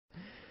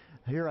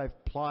Here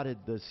I've plotted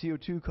the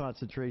CO2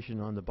 concentration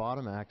on the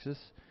bottom axis,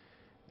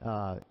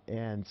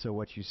 and so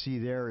what you see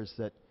there is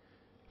that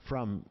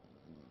from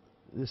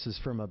this is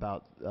from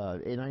about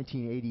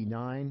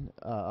 1989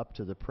 up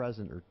to the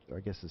present, or I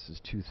guess this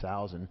is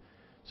 2000.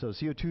 So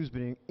CO2 has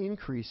been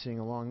increasing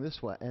along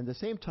this way, and at the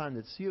same time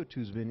that CO2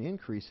 has been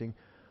increasing,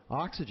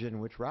 oxygen,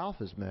 which Ralph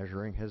is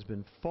measuring, has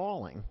been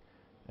falling,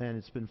 and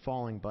it's been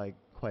falling by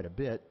quite a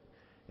bit.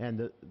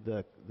 And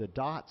the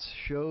dots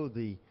show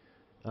the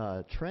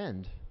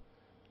trend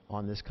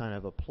on this kind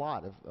of a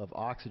plot of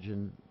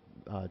oxygen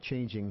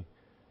changing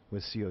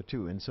with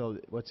CO2. And so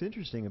what's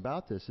interesting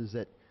about this is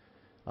that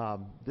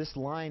this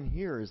line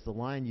here is the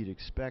line you'd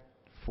expect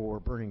for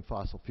burning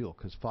fossil fuel,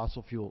 because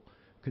fossil fuel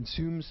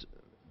consumes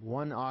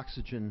one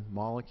oxygen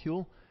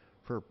molecule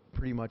for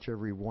pretty much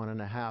every one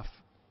and a half,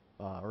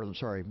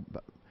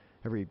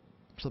 every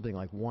something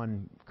like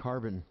one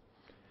carbon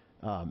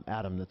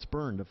atom that's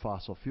burned of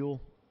fossil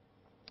fuel.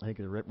 I think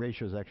the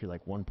ratio is actually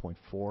like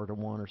 1.4 to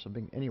 1 or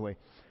something. Anyway,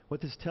 what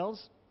this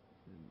tells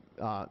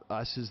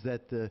us is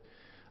that the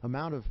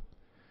amount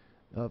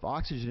of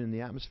oxygen in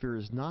the atmosphere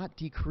is not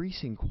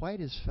decreasing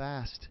quite as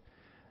fast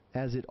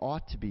as it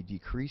ought to be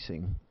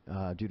decreasing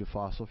due to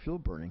fossil fuel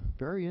burning.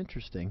 Very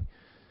interesting.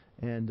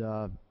 And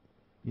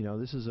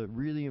this is a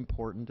really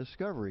important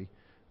discovery.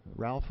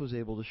 Ralph was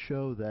able to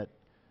show that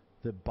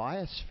the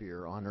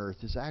biosphere on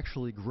Earth is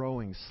actually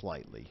growing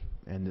slightly.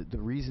 And the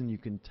reason you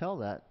can tell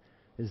that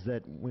is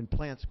that when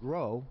plants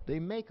grow, they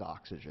make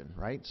oxygen,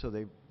 right? So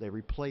they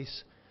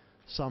replace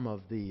some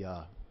of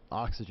the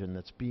oxygen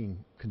that's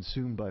being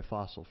consumed by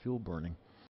fossil fuel burning.